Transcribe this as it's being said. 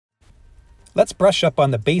Let's brush up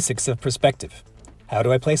on the basics of perspective. How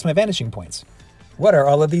do I place my vanishing points? What are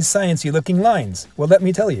all of these sciencey looking lines? Well, let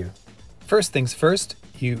me tell you. First things first,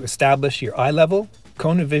 you establish your eye level,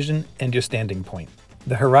 cone of vision, and your standing point.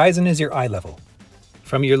 The horizon is your eye level.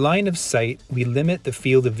 From your line of sight, we limit the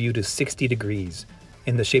field of view to 60 degrees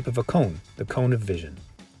in the shape of a cone, the cone of vision.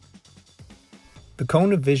 The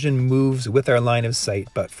cone of vision moves with our line of sight,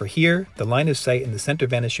 but for here, the line of sight and the center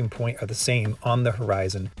vanishing point are the same on the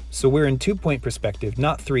horizon, so we're in 2-point perspective,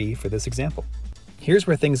 not 3 for this example. Here's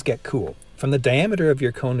where things get cool. From the diameter of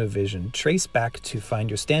your cone of vision, trace back to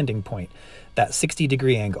find your standing point, that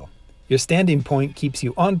 60-degree angle. Your standing point keeps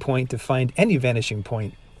you on point to find any vanishing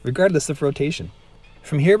point, regardless of rotation.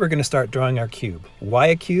 From here, we're going to start drawing our cube. Why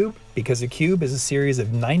a cube? Because a cube is a series of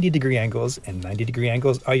 90-degree angles, and 90-degree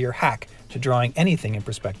angles are your hack to drawing anything in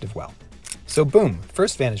perspective well. So boom,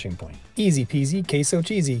 first vanishing point. Easy peasy, queso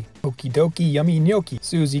cheesy. Okie dokie, yummy gnocchi.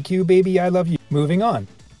 Suzy Q, baby, I love you. Moving on.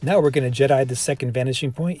 Now we're going to Jedi the second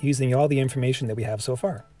vanishing point using all the information that we have so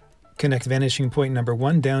far. Connect vanishing point number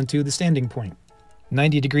 1 down to the standing point.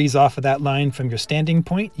 90 degrees off of that line from your standing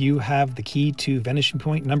point, you have the key to vanishing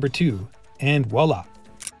point number 2. And voila!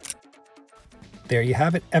 There you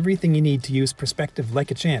have it, everything you need to use perspective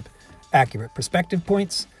like a champ. Accurate perspective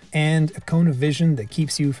points, and a cone of vision that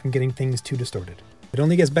keeps you from getting things too distorted. It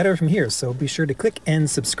only gets better from here, so be sure to click and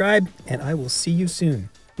subscribe, and I will see you soon.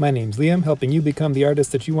 My name's Liam, helping you become the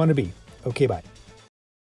artist that you want to be. Okay, bye.